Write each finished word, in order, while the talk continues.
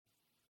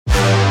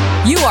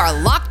You are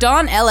Locked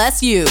On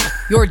LSU,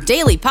 your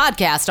daily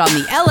podcast on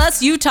the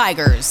LSU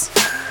Tigers.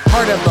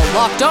 Part of the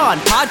Locked On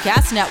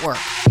Podcast Network,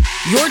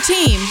 your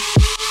team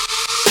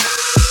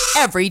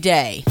every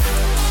day.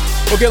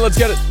 Okay, let's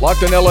get it.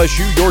 Locked On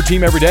LSU, your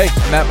team every day.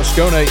 Matt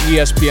Moscona,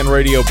 ESPN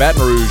Radio,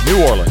 Baton Rouge,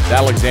 New Orleans,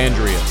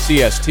 Alexandria,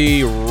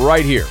 CST,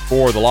 right here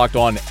for the Locked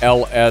On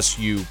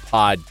LSU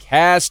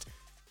podcast.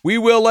 We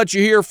will let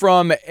you hear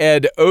from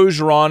Ed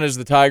Orgeron as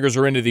the Tigers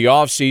are into the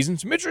offseason.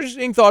 Some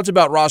interesting thoughts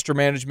about roster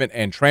management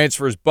and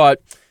transfers,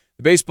 but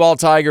the baseball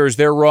Tigers,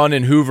 their run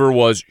in Hoover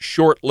was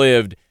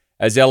short-lived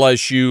as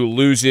LSU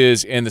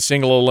loses in the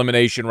single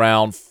elimination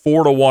round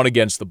 4-1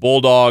 against the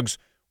Bulldogs.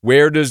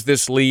 Where does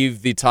this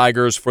leave the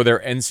Tigers for their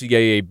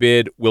NCAA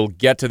bid? We'll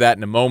get to that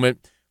in a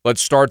moment. Let's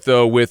start,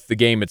 though, with the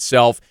game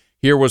itself.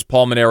 Here was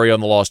Paul Mainieri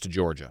on the loss to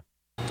Georgia.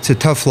 It's a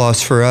tough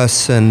loss for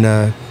us, and,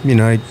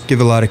 I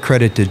give a lot of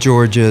credit to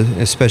Georgia,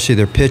 especially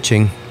their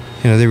pitching.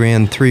 They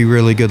ran three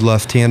really good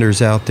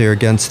left-handers out there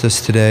against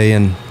us today,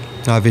 and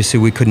obviously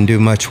we couldn't do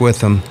much with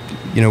them.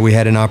 We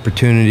had an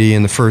opportunity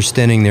in the first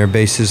inning there,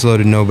 bases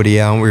loaded, nobody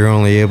out. We were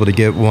only able to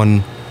get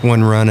one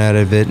run out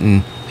of it,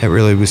 and that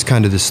really was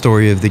kind of the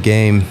story of the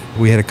game.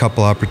 We had a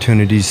couple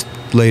opportunities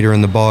later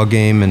in the ball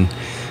game and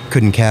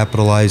couldn't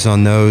capitalize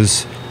on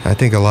those. I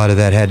think a lot of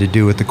that had to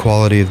do with the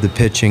quality of the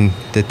pitching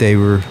that they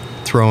were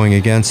throwing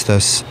against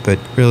us, but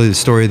really the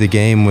story of the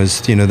game was,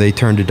 they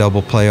turned a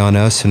double play on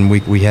us, and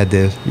we had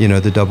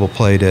the double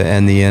play to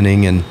end the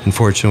inning, and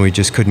unfortunately we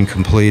just couldn't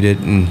complete it,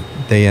 and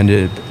they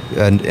ended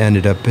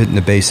up hitting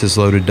the bases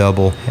loaded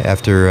double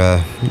after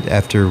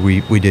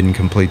we didn't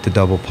complete the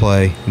double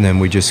play, and then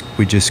we just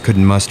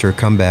couldn't muster a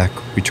comeback.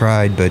 We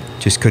tried, but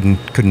just couldn't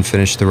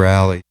finish the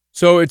rally.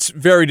 So it's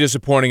very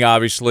disappointing,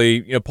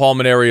 obviously. Paul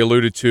Mainieri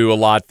alluded to a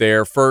lot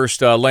there.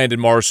 First,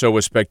 Landon Marceau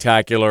was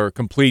spectacular.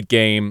 Complete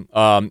game,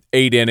 8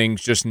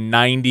 innings, just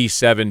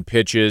 97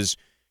 pitches.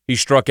 He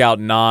struck out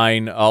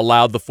 9,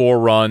 allowed the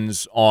 4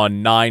 runs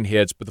on 9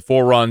 hits, but the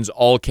 4 runs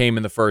all came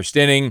in the first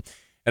inning.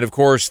 And, of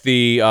course,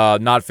 the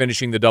not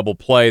finishing the double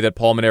play that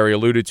Paul Mainieri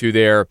alluded to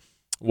there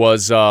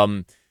was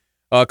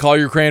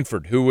Collier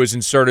Cranford, who was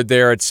inserted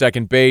there at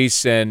second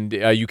base, and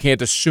you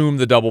can't assume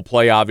the double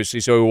play, obviously,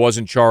 so he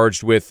wasn't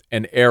charged with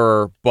an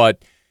error,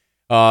 but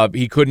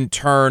he couldn't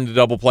turn the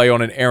double play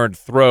on an errant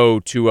throw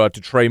to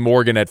Trey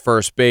Morgan at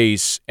first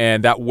base,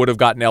 and that would have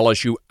gotten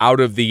LSU out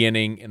of the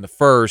inning in the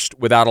first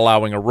without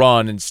allowing a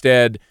run.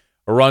 Instead,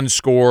 a run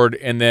scored,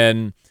 and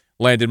then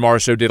Landon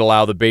Marceau did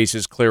allow the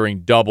bases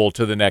clearing double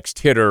to the next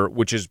hitter,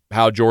 which is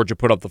how Georgia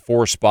put up the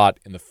 4 spot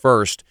in the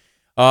first.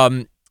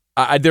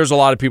 There's a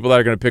lot of people that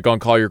are going to pick on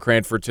Collier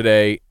Cranford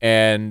today,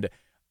 and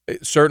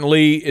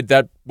certainly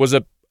that was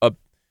an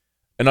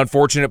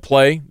unfortunate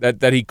play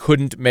that he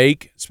couldn't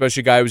make,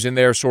 especially a guy who was in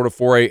there sort of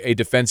for a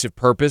defensive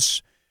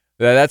purpose.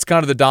 That's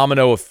kind of the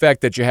domino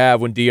effect that you have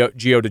when Gio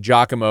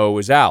DiGiacomo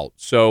is out.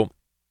 So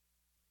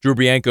Drew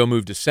Bianco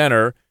moved to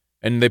center,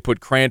 and they put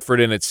Cranford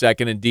in at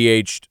second and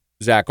DH'd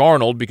Zach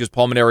Arnold because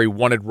Paul Mainieri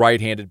wanted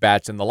right-handed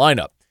bats in the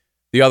lineup.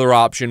 The other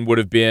option would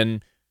have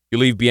been you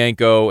leave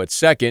Bianco at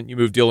second, you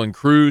move Dylan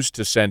Cruz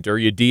to center,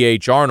 you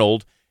DH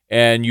Arnold,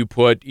 and you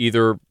put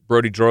either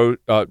Brody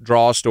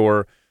Drost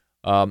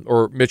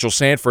or Mitchell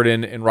Sanford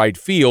in right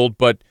field,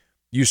 but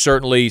you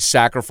certainly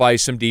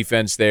sacrifice some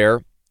defense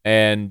there,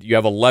 and you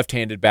have a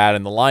left-handed bat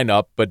in the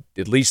lineup, but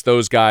at least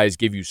those guys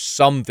give you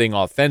something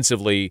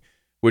offensively,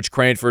 which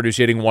Cranford, who's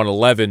hitting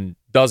 111,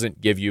 doesn't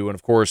give you. And,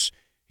 of course,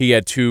 he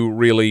had 2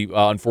 really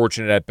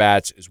unfortunate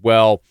at-bats as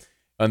well.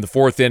 In the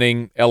 4th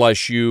inning,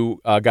 LSU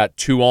got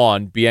 2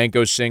 on.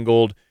 Bianco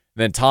singled,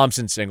 then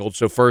Thompson singled.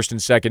 So first and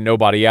second,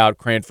 nobody out.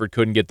 Cranford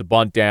couldn't get the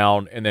bunt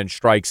down and then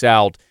strikes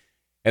out.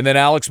 And then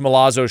Alex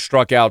Milazzo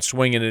struck out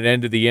swinging at the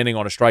end of the inning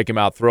on a strike him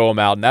out, throw him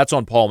out. And that's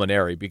on Paul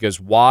Mainieri, because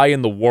why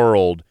in the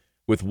world,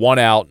 with 1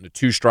 out and a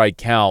 2-strike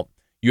count,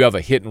 you have a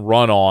hit and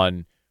run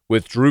on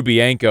with Drew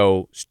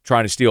Bianco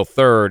trying to steal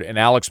third and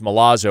Alex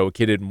Milazzo, a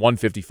kid hitting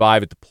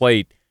 155 at the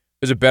plate?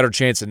 There's a better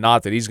chance than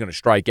not that he's going to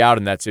strike out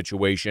in that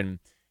situation.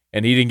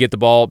 And he didn't get the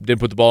ball,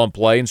 didn't put the ball in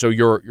play, and so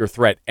your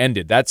threat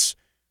ended. That's,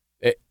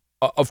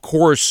 of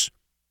course,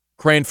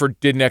 Cranford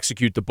didn't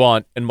execute the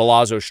bunt, and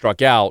Milazzo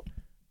struck out,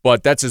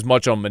 but that's as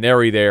much on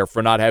Mainieri there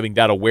for not having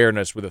that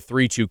awareness with a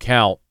 3-2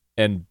 count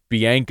and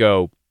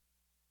Bianco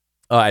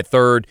at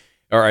third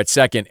or at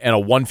second and a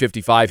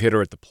 155 hitter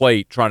at the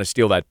plate trying to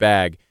steal that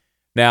bag.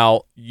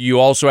 Now, you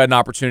also had an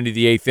opportunity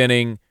the 8th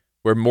inning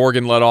where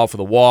Morgan led off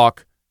with a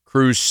walk,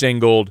 Cruz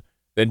singled,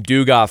 then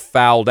Dugas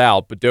fouled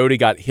out, but Doty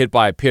got hit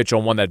by a pitch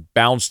on one that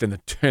bounced in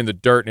the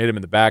dirt and hit him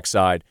in the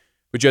backside.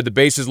 But you had the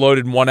bases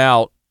loaded and 1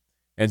 out,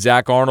 and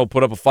Zach Arnold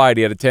put up a fight.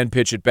 He had a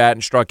 10-pitch at bat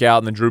and struck out,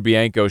 and then Drew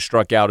Bianco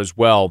struck out as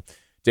well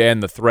to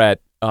end the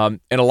threat. And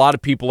a lot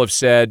of people have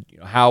said,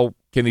 how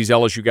can these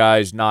LSU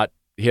guys not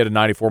hit a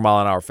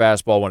 94-mile-an-hour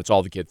fastball when it's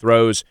all the kid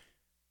throws?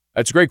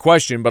 That's a great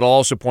question, but I'll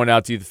also point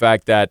out to you the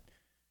fact that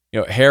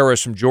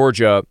Harris from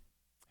Georgia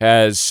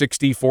has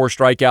 64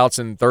 strikeouts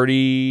and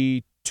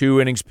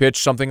 32 innings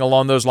pitched, something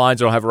along those lines.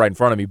 I don't have it right in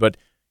front of me, but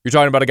you're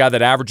talking about a guy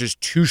that averages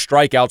 2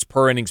 strikeouts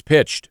per innings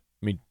pitched.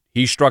 I mean,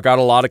 he struck out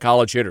a lot of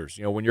college hitters.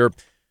 You know, when you're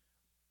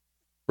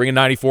bringing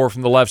 94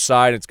 from the left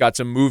side, it's got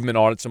some movement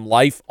on it, some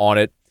life on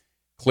it.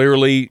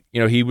 Clearly,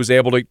 you know, he was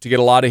able to get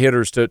a lot of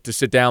hitters to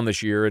sit down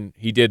this year, and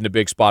he did in a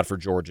big spot for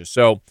Georgia.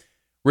 So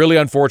really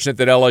unfortunate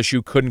that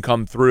LSU couldn't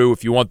come through.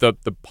 If you want the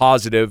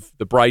positive,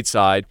 the bright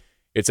side,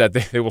 it's that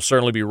they will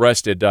certainly be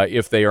rested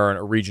if they are in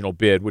a regional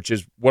bid, which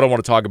is what I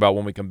want to talk about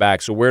when we come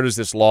back. So where does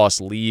this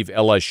loss leave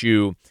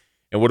LSU,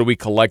 and what do we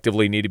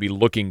collectively need to be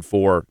looking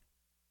for?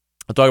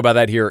 I'll talk about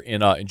that here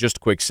in just a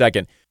quick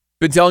second.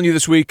 Been telling you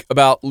this week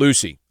about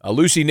Lucy.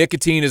 Lucy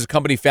Nicotine is a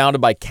company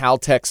founded by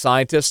Caltech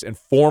scientists and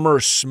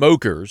former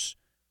smokers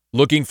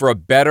looking for a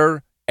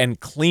better and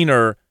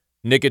cleaner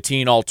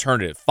nicotine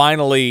alternative.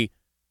 Finally,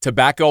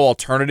 tobacco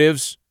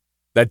alternatives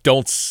that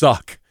don't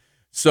suck.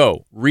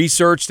 So,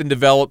 researched and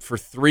developed for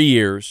 3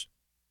 years,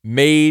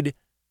 made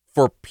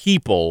for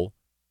people,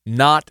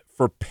 not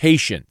for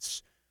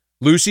patients.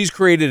 Lucy's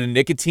created a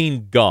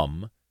nicotine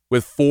gum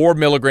with 4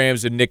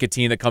 milligrams of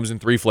nicotine that comes in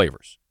 3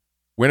 flavors: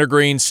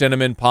 wintergreen,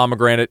 cinnamon,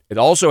 pomegranate. It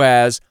also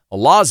has a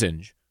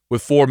lozenge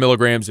with 4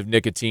 milligrams of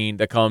nicotine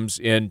that comes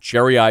in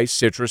cherry ice,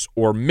 citrus,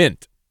 or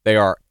mint. They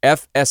are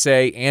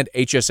FSA and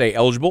HSA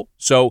eligible,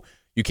 so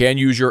you can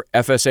use your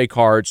FSA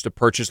cards to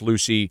purchase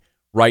Lucy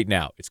right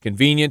now. It's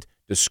convenient,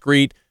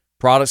 discreet.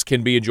 Products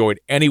can be enjoyed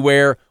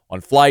anywhere, on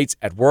flights,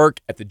 at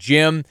work, at the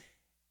gym,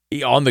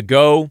 on the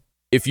go.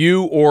 If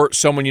you or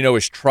someone you know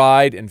has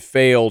tried and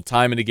failed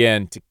time and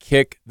again to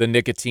kick the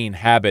nicotine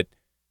habit,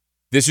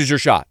 this is your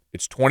shot.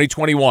 It's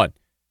 2021.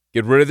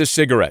 Get rid of the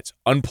cigarettes.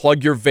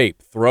 Unplug your vape.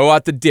 Throw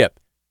out the dip.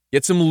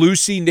 Get some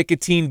Lucy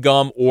nicotine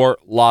gum or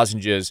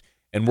lozenges,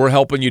 and we're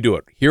helping you do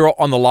it. Here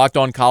on the Locked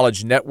On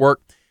College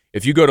Network,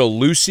 if you go to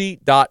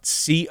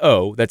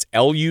lucy.co, that's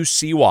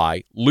Lucy,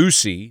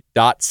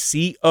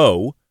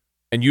 lucy.co,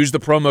 and use the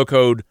promo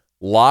code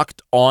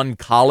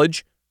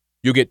LOCKEDONCollege,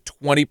 you'll get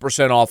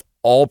 20% off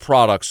all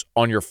products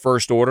on your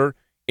first order,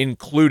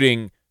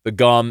 including the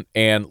gum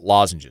and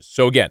lozenges.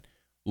 So again,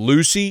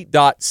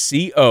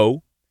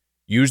 lucy.co,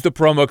 use the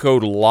promo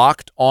code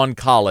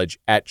LOCKEDONCollege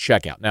at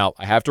checkout. Now,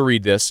 I have to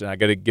read this, and I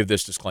got to give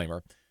this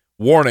disclaimer.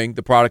 Warning,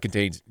 the product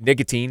contains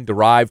nicotine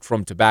derived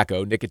from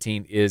tobacco.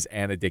 Nicotine is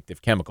an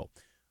addictive chemical.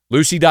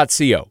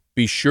 Lucy.co.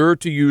 Be sure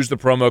to use the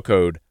promo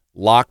code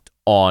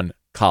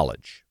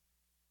LOCKEDONCollege.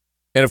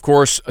 And, of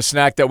course, a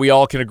snack that we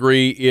all can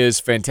agree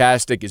is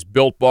fantastic is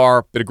Built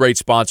Bar. Been a great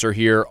sponsor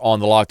here on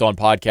the Locked On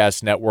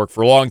Podcast Network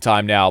for a long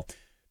time now.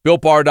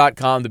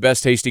 BuiltBar.com, the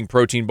best-tasting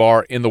protein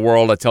bar in the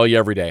world. I tell you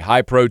every day.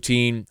 High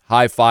protein,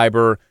 high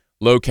fiber,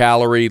 low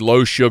calorie,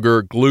 low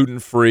sugar,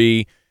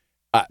 gluten-free,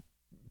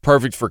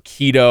 perfect for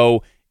keto.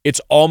 It's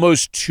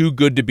almost too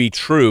good to be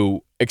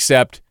true,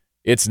 except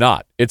it's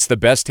not. It's the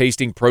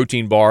best-tasting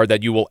protein bar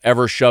that you will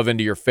ever shove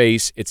into your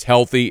face. It's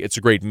healthy. It's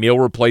a great meal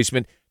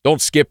replacement.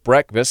 Don't skip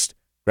breakfast.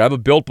 Grab a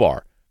Built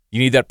Bar. You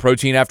need that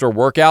protein after a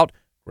workout?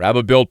 Grab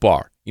a Built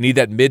Bar. You need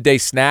that midday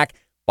snack?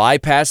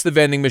 Bypass the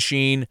vending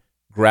machine.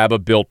 Grab a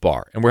Built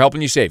Bar. And we're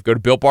helping you save. Go to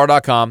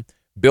BuiltBar.com,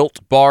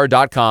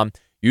 BuiltBar.com.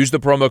 Use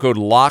the promo code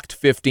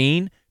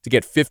LOCKED15 to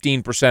get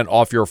 15%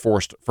 off your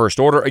first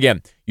order.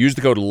 Again, use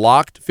the code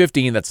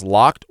LOCKED15, that's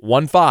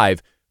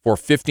LOCKED15, for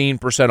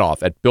 15%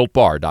 off at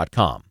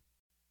BuiltBar.com.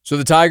 So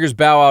the Tigers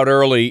bow out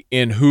early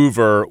in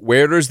Hoover.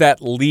 Where does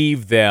that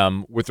leave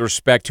them with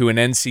respect to an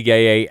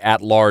NCAA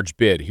at-large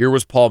bid? Here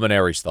was Paul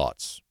Mainieri's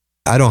thoughts.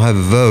 I don't have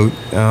a vote,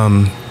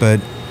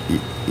 but,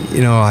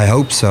 you know, I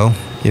hope so.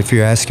 If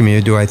you're asking me,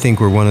 do I think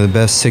we're one of the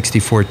best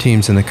 64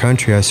 teams in the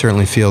country, I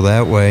certainly feel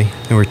that way.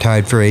 And we're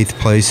tied for 8th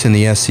place in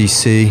the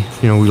SEC.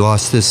 You know, we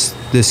lost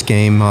this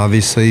game,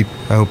 obviously.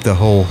 I hope the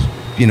whole,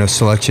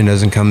 selection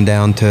doesn't come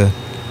down to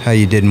how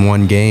you did in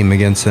one game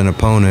against an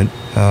opponent.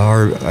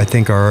 I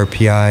think our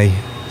RPI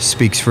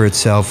speaks for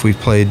itself. We've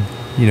played,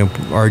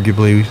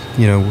 arguably,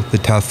 the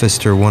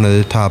toughest or one of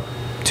the top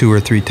 2 or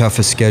 3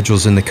 toughest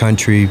schedules in the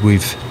country.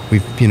 We've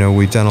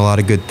done a lot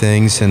of good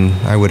things, and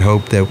I would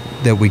hope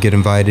that we get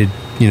invited,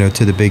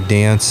 to the big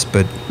dance,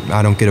 but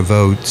I don't get a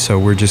vote, so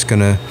we're just going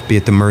to be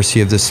at the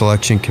mercy of the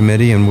selection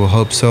committee, and we'll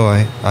hope so.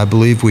 I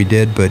believe we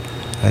did, but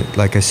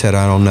like I said,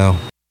 I don't know.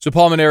 So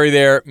Paul Mainieri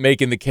there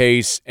making the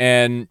case,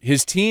 and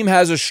his team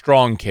has a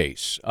strong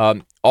case.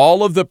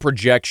 All of the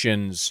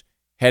projections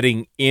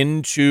heading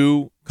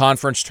into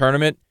conference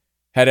tournament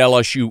had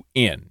LSU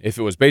in. If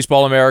it was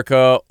Baseball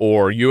America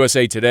or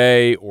USA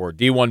Today or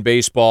D1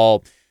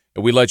 Baseball,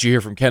 we let you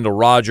hear from Kendall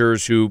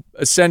Rogers, who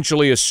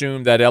essentially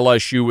assumed that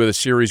LSU with a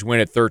series win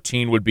at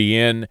 13 would be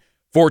in,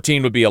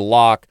 14 would be a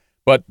lock,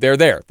 but they're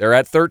there. They're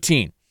at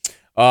 13.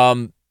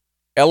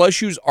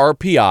 LSU's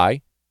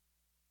RPI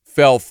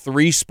fell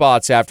 3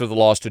 spots after the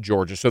loss to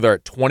Georgia, so they're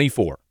at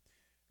 24.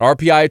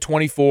 RPI at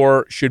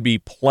 24 should be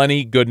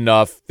plenty good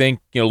enough. Think,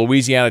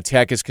 Louisiana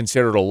Tech is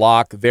considered a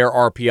lock. Their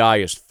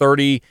RPI is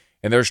 30,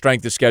 and their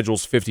strength of schedule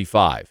is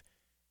 55.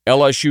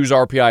 LSU's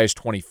RPI is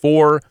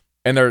 24,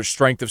 and their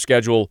strength of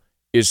schedule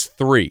is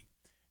 3.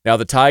 Now,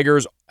 the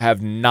Tigers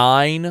have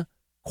 9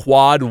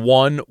 Quad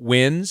 1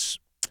 wins,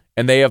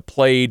 and they have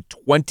played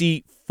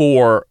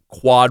 24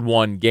 Quad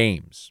 1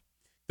 games.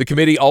 The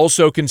committee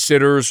also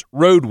considers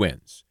road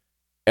wins.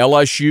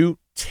 LSU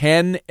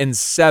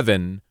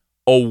 10-7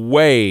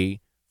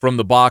 away from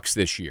the box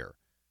this year.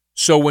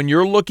 So when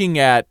you're looking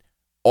at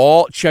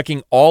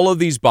checking all of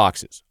these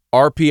boxes,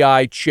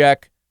 RPI,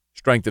 check,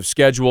 strength of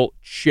schedule,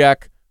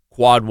 check,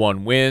 quad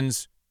one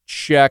wins,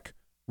 check,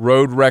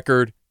 road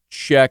record,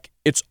 check.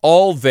 It's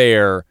all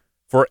there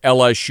for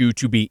LSU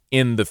to be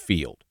in the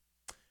field.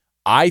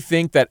 I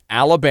think that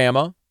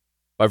Alabama,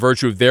 by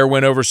virtue of their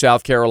win over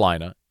South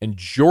Carolina, and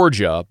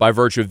Georgia, by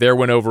virtue of their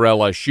win over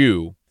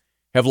LSU,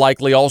 have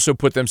likely also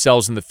put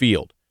themselves in the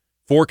field.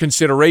 For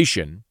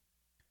consideration,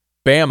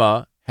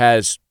 Bama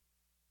has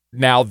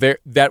now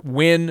that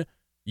win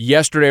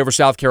yesterday over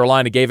South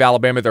Carolina gave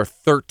Alabama their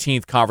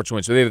 13th conference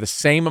win. So they have the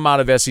same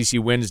amount of SEC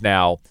wins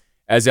now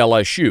as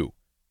LSU.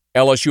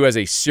 LSU has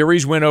a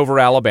series win over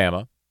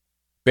Alabama.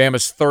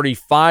 Bama's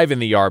 35 in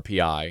the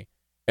RPI,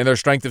 and their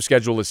strength of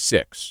schedule is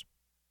 6.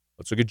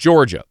 Let's look at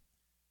Georgia.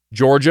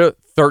 Georgia,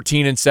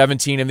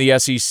 13-17 in the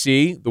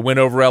SEC. The win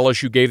over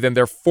LSU gave them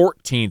their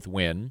 14th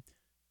win,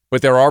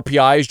 but their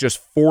RPI is just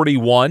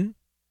 41,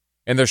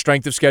 and their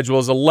strength of schedule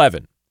is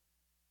 11.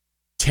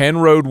 10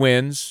 road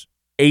wins,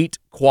 8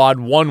 quad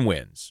one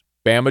wins.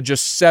 Bama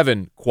just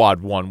 7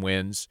 quad one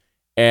wins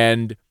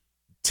and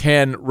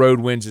 10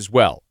 road wins as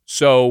well.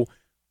 So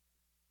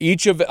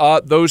each of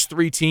those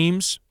three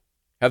teams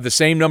have the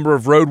same number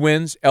of road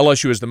wins.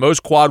 LSU has the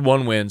most quad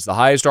one wins, the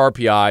highest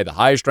RPI, the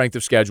highest strength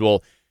of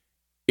schedule.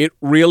 It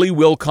really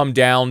will come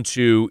down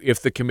to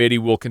if the committee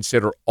will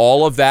consider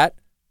all of that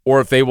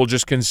or if they will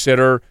just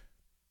consider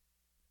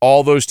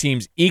all those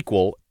teams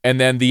equal and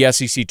then the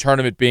SEC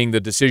tournament being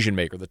the decision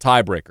maker, the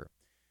tiebreaker.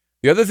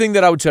 The other thing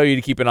that I would tell you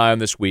to keep an eye on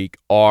this week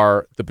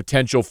are the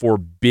potential for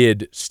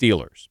bid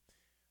stealers.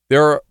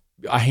 There are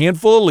a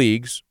handful of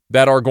leagues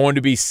that are going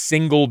to be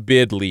single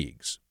bid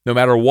leagues. No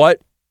matter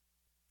what,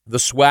 the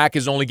SWAC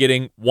is only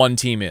getting one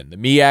team in. The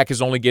MEAC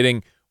is only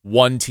getting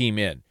one team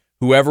in.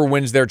 Whoever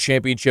wins their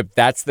championship,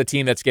 that's the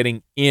team that's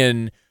getting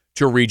in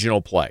to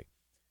regional play.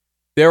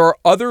 There are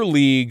other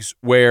leagues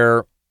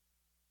where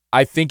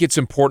I think it's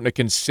important to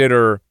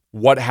consider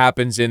what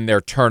happens in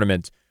their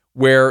tournament,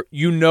 where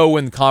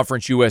in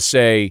Conference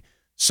USA,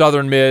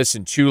 Southern Miss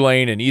and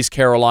Tulane and East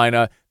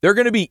Carolina, they're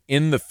going to be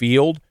in the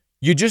field.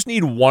 You just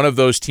need one of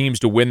those teams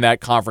to win that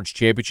conference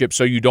championship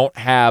so you don't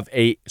have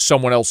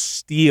someone else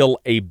steal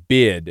a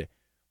bid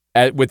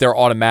with their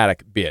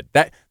automatic bid.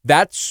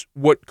 That's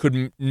what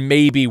could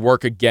maybe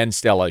work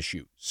against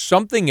LSU.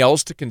 Something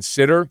else to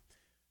consider,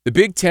 the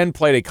Big Ten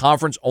played a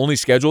conference-only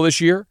schedule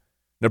this year.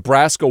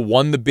 Nebraska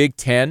won the Big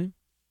Ten,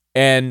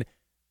 and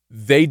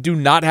they do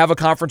not have a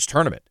conference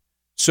tournament.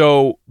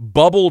 So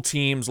bubble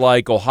teams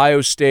like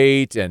Ohio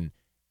State and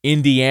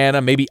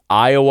Indiana, maybe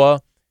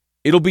Iowa,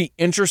 it'll be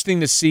interesting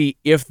to see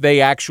if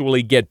they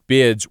actually get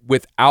bids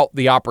without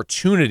the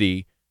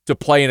opportunity to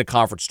play in a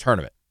conference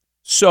tournament.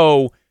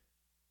 So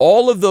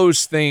all of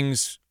those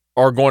things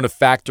are going to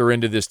factor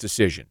into this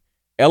decision.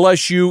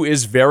 LSU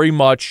is very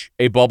much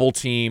a bubble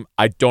team.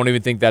 I don't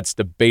even think that's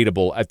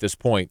debatable at this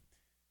point.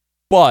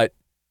 But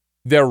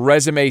their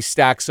resume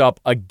stacks up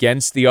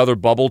against the other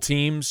bubble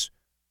teams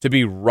to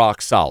be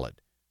rock solid.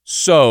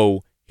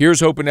 So here's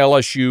hoping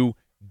LSU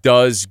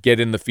does get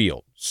in the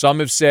field. Some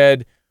have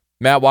said,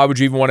 Matt, why would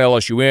you even want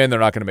LSU in?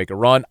 They're not going to make a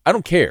run. I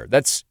don't care.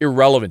 That's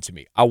irrelevant to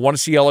me. I want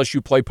to see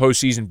LSU play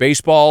postseason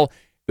baseball.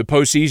 The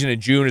postseason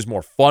in June is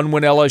more fun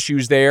when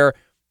LSU's there.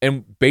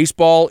 And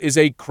baseball is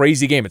a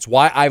crazy game. It's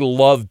why I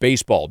love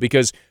baseball,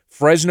 because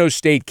Fresno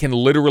State can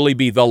literally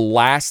be the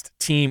last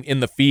team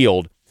in the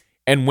field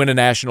and win a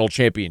national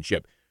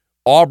championship.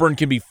 Auburn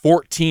can be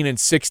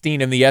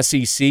 14-16 in the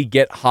SEC,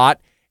 get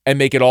hot, and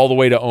make it all the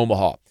way to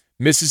Omaha.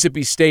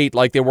 Mississippi State,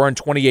 like they were in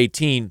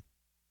 2018,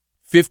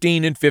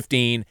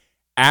 15-15,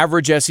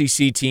 average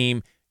SEC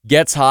team,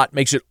 gets hot,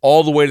 makes it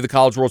all the way to the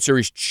College World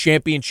Series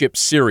championship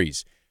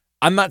series.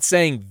 I'm not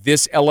saying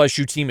this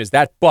LSU team is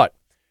that, but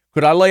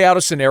could I lay out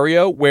a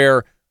scenario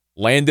where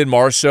Landon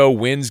Marceau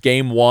wins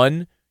game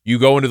one, you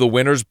go into the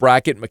winner's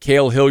bracket,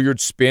 Mikhail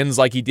Hilliard spins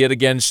like he did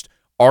against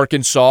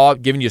Arkansas,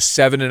 giving you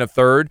 7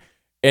 1/3,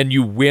 and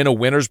you win a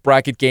winner's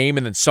bracket game,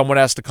 and then someone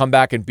has to come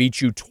back and beat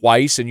you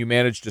twice, and you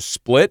manage to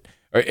split,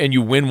 and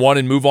you win one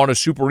and move on to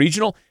Super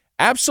Regional?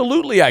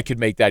 Absolutely, I could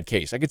make that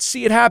case. I could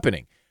see it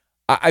happening.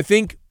 I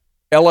think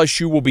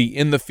LSU will be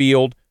in the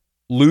field.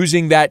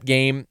 Losing that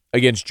game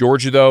against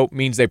Georgia, though,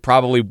 means they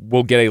probably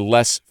will get a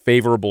less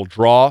favorable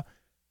draw,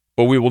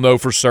 but we will know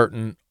for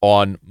certain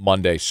on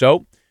Monday.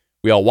 So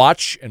we all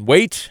watch and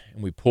wait,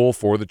 and we pull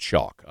for the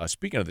chalk.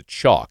 Speaking of the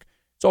chalk,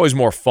 it's always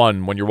more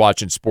fun when you're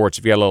watching sports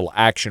if you got a little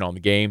action on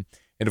the game.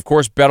 And, of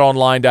course,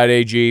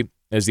 betonline.ag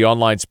is the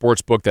online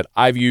sports book that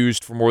I've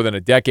used for more than a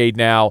decade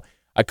now.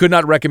 I could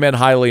not recommend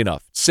highly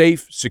enough.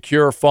 Safe,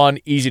 secure, fun,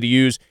 easy to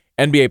use.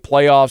 NBA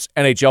playoffs,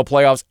 NHL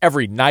playoffs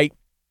every night.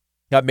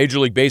 Got Major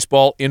League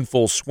Baseball in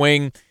full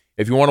swing.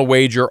 If you want to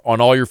wager on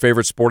all your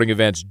favorite sporting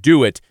events,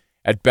 do it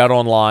at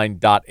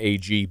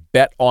betonline.ag.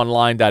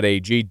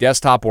 Betonline.ag,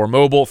 desktop or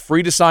mobile,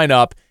 free to sign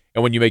up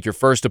And when you make your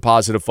first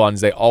deposit of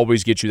funds, they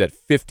always get you that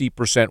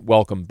 50%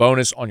 welcome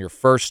bonus on your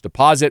first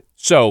deposit.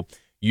 So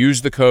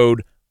use the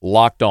code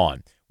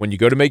LOCKEDON. When you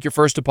go to make your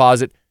first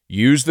deposit,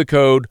 use the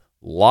code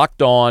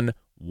LOCKEDON,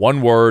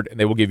 one word, and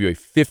they will give you a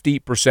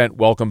 50%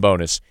 welcome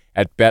bonus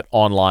at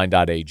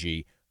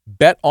betonline.ag.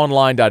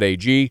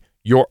 betonline.ag,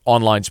 your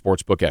online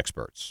sportsbook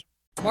experts.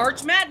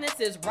 March Madness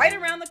is right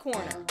around the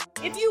corner.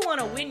 If you want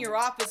to win your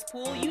office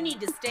pool, you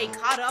need to stay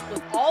caught up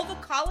with all the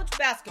college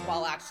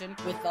basketball action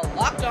with the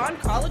Locked On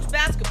College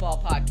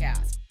Basketball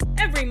Podcast.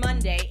 Every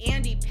Monday,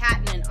 Andy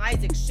Patton and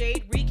Isaac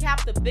Shade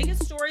recap the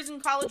biggest stories in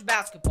college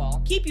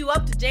basketball, keep you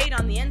up to date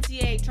on the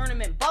NCAA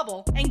tournament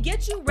bubble, and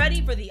get you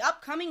ready for the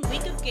upcoming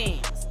week of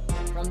games.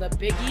 From the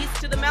Big East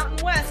to the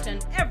Mountain West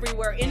and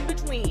everywhere in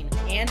between,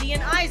 Andy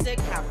and Isaac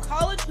have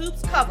college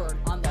hoops covered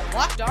on the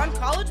Locked On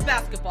College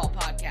Basketball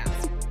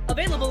Podcast.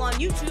 Available on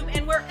YouTube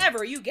and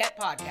wherever you get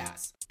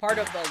podcasts. Part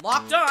of the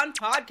Locked On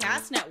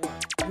Podcast Network.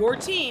 Your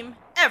team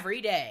every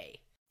day.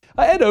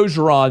 Ed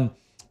Ogeron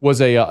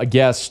was a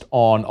guest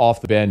on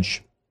Off the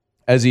Bench,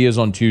 as he is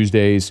on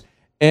Tuesdays.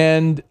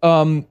 And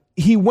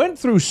he went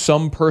through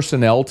some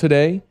personnel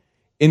today,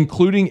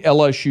 including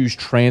LSU's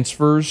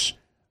transfers,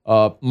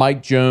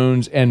 Mike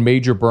Jones and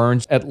Major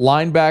Burns at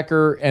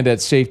linebacker and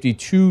at safety,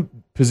 two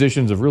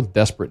positions of real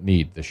desperate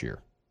need this year.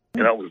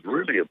 And I was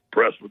really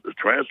impressed with the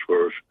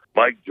transfers.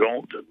 Mike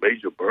Jones and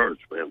Major Burns,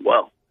 man,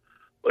 wow.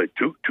 Like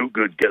two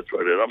good gets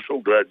right there. I'm so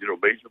glad,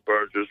 Major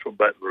Burns is from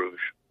Baton Rouge.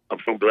 I'm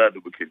so glad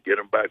that we could get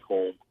him back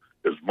home.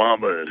 His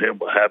mama and him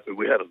were happy.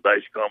 We had a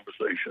nice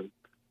conversation.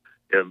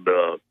 And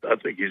I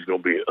think he's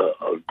going to be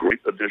a great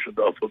addition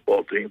to our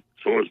football team.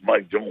 So is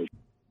Mike Jones.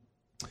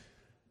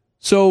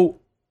 So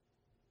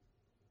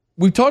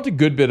we've talked a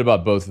good bit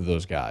about both of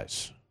those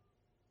guys.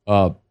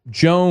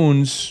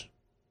 Jones,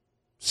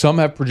 some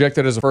have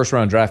projected as a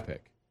first-round draft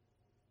pick.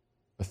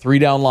 A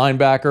 3-down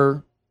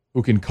linebacker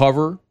who can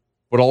cover,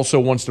 but also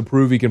wants to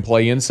prove he can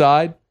play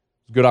inside.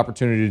 It's a good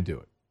opportunity to do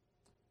it.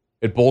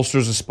 It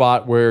bolsters a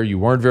spot where you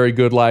weren't very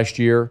good last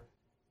year,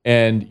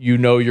 and you're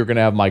going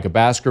to have Micah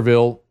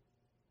Baskerville,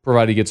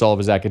 provided he gets all of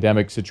his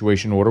academic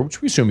situation in order,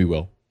 which we assume he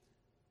will.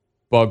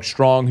 Bug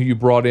Strong, who you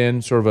brought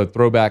in, sort of a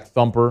throwback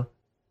thumper.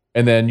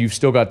 And then you've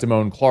still got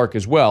Damone Clark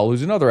as well,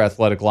 who's another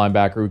athletic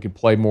linebacker who could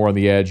play more on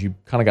the edge. You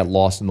kind of got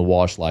lost in the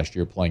wash last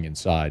year playing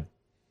inside.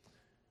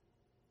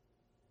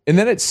 And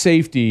then at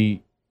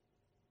safety,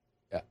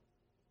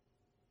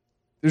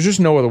 there's just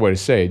no other way to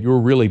say it. You were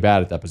really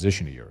bad at that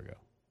position a year ago.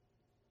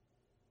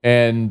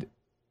 And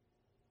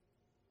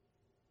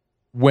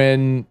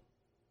when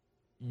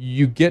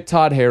you get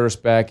Todd Harris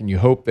back and you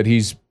hope that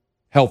he's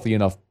healthy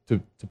enough to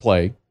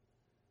play,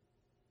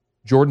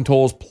 Jordan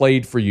Tolles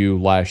played for you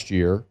last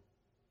year,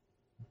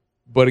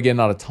 but again,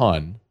 not a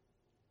ton.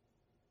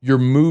 You're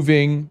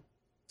moving,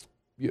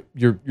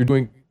 you're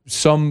doing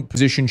some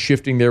position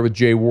shifting there with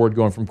Jay Ward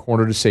going from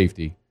corner to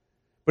safety.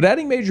 But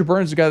adding Major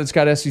Burns, a guy that's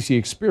got SEC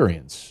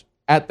experience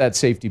at that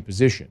safety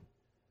position.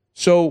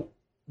 So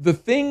the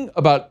thing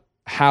about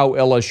how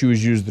LSU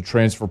has used the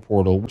transfer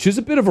portal, which is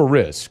a bit of a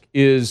risk,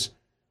 is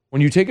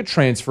when you take a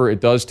transfer, it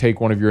does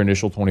take one of your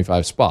initial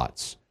 25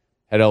 spots.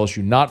 Had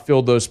LSU not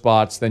filled those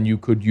spots, then you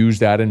could use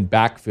that and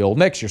backfill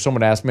next year.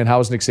 Someone asked, man, how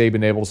is Nick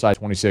Saban able to sign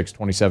 26,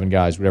 27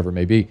 guys, whatever it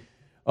may be?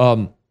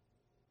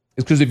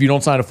 It's because if you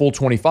don't sign a full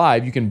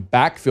 25, you can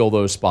backfill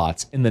those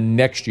spots in the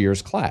next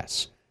year's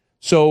class.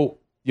 So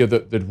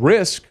the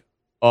risk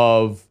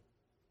of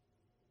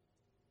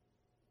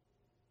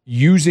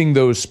using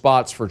those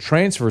spots for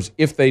transfers,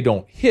 if they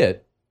don't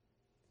hit,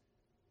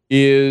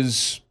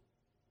 is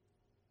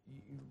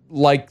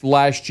like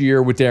last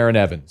year with Darren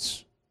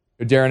Evans.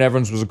 Darren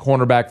Evans was a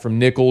cornerback from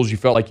Nichols. You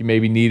felt like you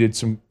maybe needed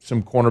some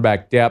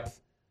cornerback depth.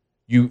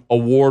 You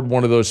award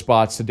one of those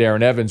spots to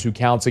Darren Evans, who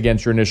counts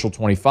against your initial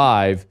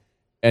 25,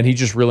 and he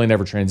just really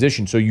never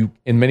transitioned. So you,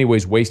 in many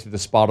ways, wasted the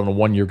spot on a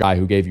one-year guy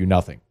who gave you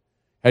nothing.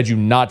 Had you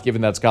not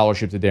given that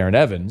scholarship to Darren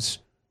Evans,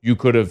 you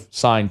could have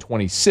signed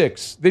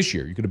 26 this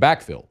year. You could have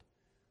backfilled.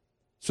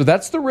 So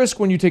that's the risk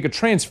when you take a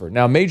transfer.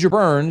 Now, Major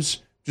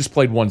Burns just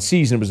played one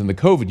season. It was in the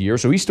COVID year,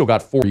 so he's still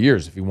got 4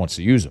 years if he wants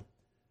to use them.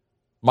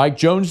 Mike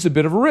Jones is a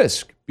bit of a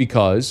risk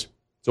because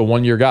it's a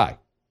one-year guy.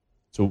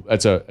 So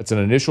it's an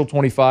initial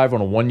 25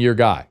 on a one-year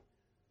guy.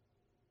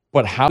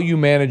 But how you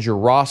manage your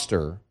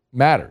roster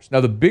matters.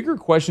 Now, the bigger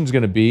question is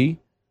going to be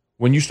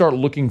when you start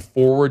looking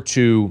forward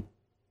to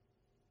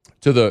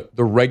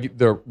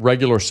the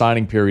regular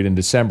signing period in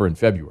December and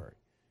February.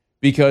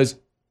 Because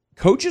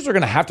coaches are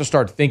going to have to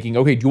start thinking,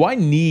 okay, do I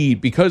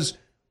need, because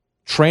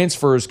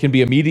transfers can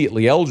be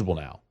immediately eligible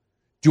now,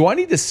 do I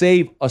need to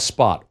save a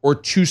spot or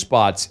two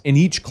spots in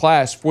each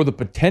class for the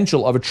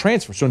potential of a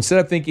transfer? So instead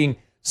of thinking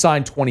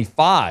sign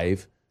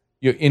 25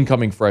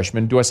 incoming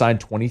freshmen, do I sign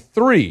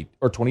 23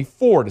 or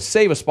 24 to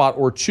save a spot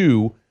or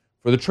two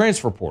for the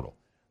transfer portal?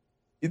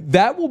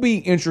 That will be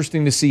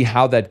interesting to see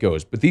how that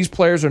goes. But these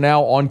players are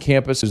now on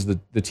campus, as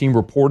the team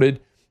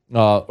reported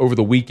over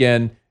the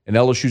weekend, and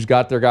LSU's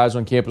got their guys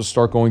on campus to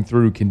start going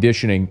through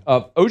conditioning.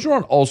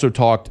 Ogeron also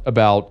talked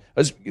about,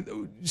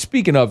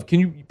 speaking of,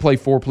 can you play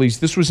 4, please?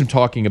 This was him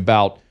talking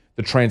about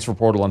the transfer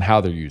portal and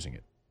how they're using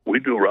it? We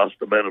do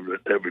roster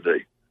management every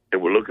day.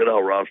 And we look at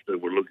our roster,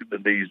 we look at the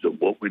needs of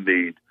what we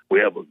need.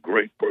 We have a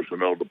great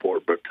personnel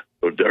department.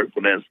 So Derek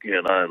Finansky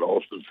and I and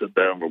Austin sit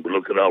down and we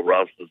look at our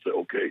roster and say,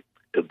 okay,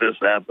 if this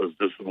happens,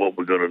 this is what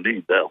we're going to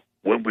need. Now,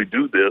 when we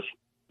do this,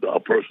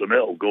 our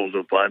personnel goes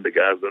and find the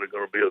guys that are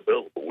going to be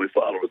available. We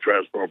follow the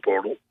transfer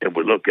portal and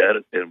we look at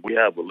it, and we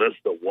have a list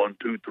of 1,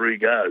 2, 3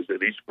 guys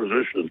at each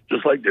position,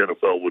 just like the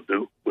NFL would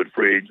do with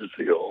free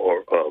agency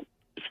or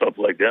stuff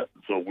like that.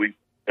 So we,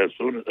 as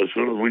soon as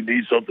we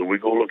need something, we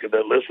go look at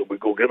that list and we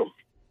go get them.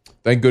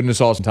 Thank goodness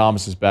Austin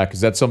Thomas is back,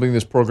 because that's something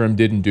this program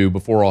didn't do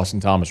before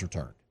Austin Thomas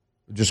returned.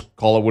 Just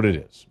call it what it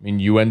is. I mean,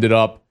 you ended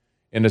up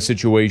in a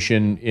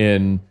situation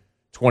in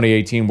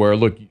 2018 where,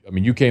 look, I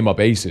mean, you came up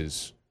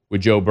aces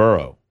with Joe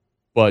Burrow,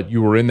 but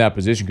you were in that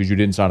position because you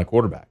didn't sign a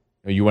quarterback.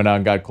 You went out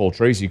and got Cole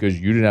Tracy because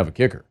you didn't have a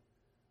kicker.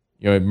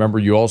 Remember,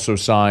 you also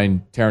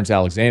signed Terrence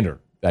Alexander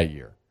that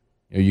year.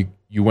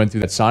 You went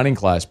through that signing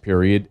class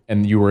period,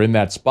 and you were in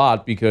that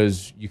spot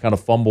because you kind of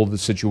fumbled the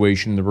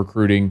situation, the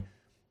recruiting,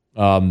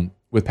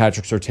 with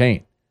Patrick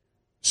Surtain.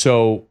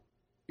 So,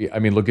 I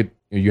mean, look at,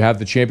 you have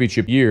the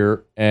championship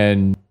year,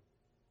 and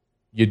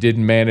you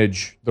didn't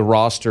manage the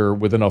roster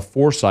with enough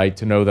foresight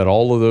to know that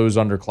all of those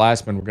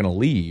underclassmen were going to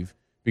leave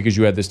because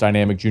you had this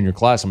dynamic junior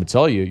class. I'm going to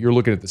tell you, you're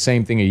looking at the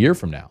same thing a year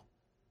from now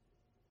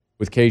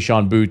with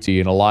Kayshon Boutte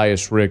and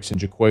Elias Ricks and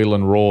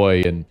Jaquelin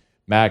Roy and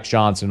Max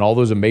Johnson, all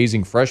those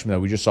amazing freshmen that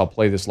we just saw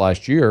play this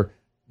last year.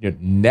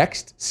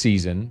 Next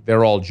season,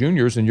 they're all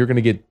juniors, and you're going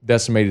to get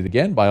decimated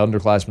again by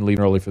underclassmen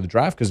leaving early for the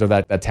draft because they're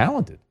that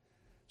talented.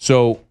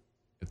 So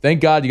thank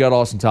God you got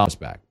Austin Thomas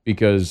back,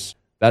 because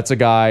that's a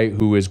guy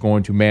who is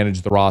going to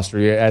manage the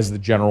roster as the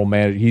general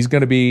manager. He's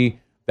going to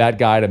be that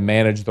guy to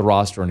manage the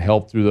roster and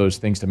help through those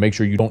things to make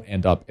sure you don't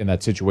end up in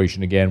that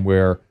situation again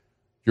where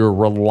you're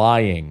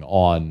relying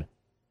on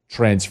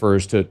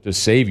transfers to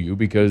save you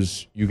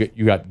because you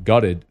got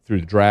gutted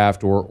through the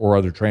draft or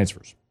other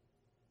transfers.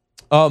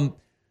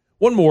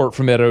 One more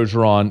from Ed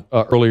Orgeron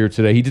earlier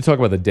today. He did talk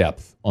about the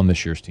depth on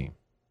this year's team.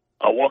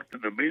 I walked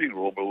in the meeting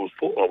room, it was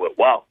full. I went,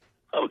 wow,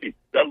 I mean,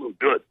 that looked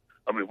good.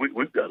 I mean,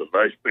 we've got a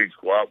nice big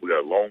squad. We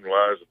got long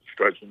lines and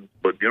stretching,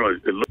 but,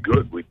 it looked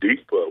good. We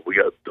deep. We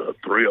got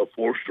 3 or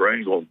 4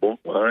 strings on both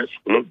lines.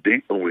 We look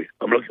deep, and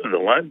I'm looking at the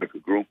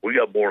linebacker group. We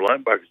got more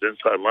linebackers,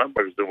 inside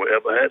linebackers, than we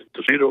ever had.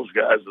 To see those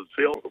guys and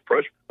see all the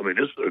freshmen, I mean,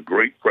 this is a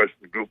great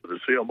freshman group, and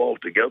to see them all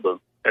together.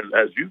 And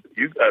as you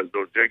guys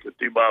know, Jake and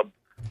T-Bob,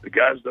 the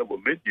guys that were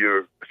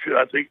mid-year,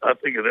 I think of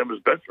them as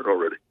veteran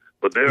already.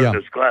 But they're in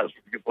this class.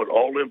 If you put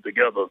all them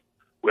together,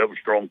 we have a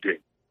strong team.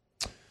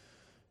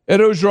 Ed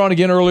Orgeron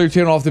again earlier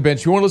today off the bench.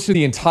 If you want to listen to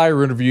the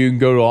entire interview, you can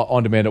go to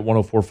on demand at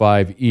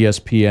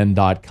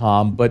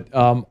 1045ESPN.com. But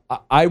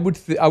I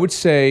would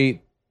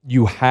say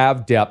you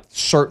have depth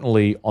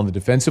certainly on the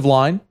defensive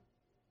line.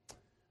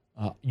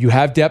 You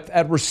have depth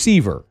at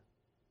receiver.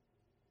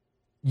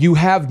 You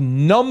have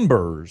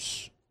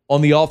numbers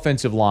on the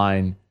offensive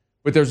line,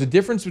 but there's a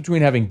difference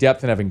between having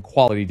depth and having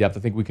quality depth.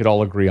 I think we could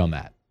all agree on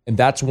that. And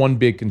that's one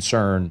big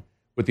concern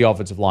with the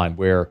offensive line,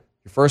 where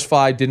your first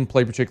 5 didn't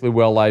play particularly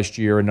well last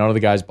year, and none of the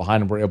guys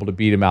behind them were able to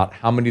beat him out.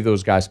 How many of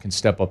those guys can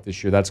step up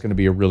this year? That's going to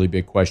be a really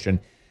big question.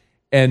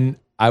 And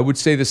I would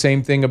say the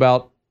same thing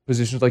about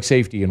positions like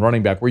safety and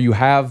running back, where you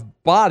have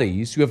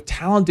bodies, you have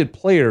talented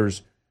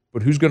players,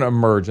 but who's going to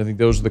emerge? I think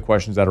those are the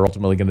questions that are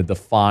ultimately going to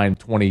define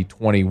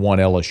 2021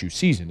 LSU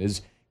season,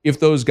 is if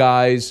those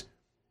guys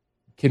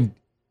can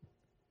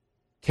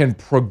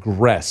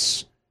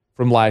progress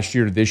from last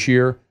year to this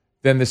year,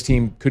 then this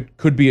team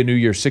could be a New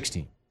Year's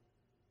 16.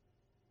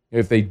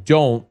 If they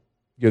don't,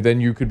 then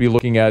you could be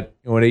looking at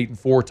an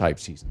 8-4 type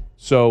season.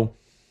 So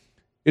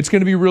it's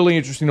going to be really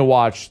interesting to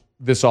watch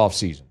this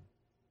offseason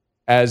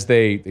as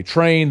they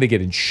train, they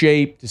get in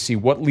shape to see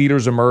what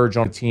leaders emerge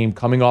on a team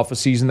coming off a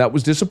season that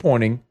was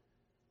disappointing,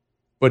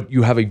 but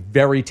you have a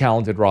very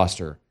talented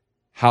roster.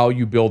 How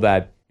you build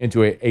that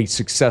into a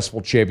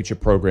successful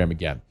championship program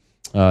again.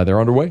 They're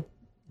underway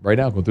right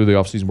now, going through the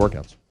offseason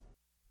workouts.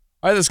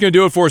 All right, that's going to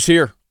do it for us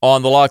here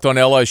on the Locked On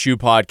LSU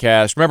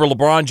podcast. Remember,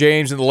 LeBron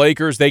James and the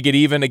Lakers, they get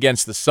even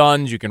against the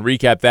Suns. You can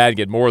recap that and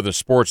get more of the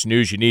sports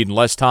news you need in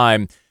less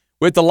time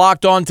with the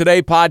Locked On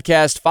Today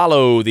podcast.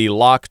 Follow the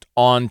Locked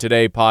On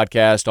Today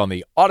podcast on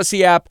the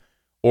Odyssey app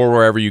or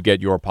wherever you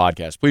get your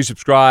podcast. Please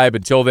subscribe.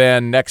 Until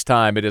then, next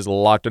time it is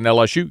Locked On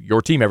LSU,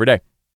 your team every day.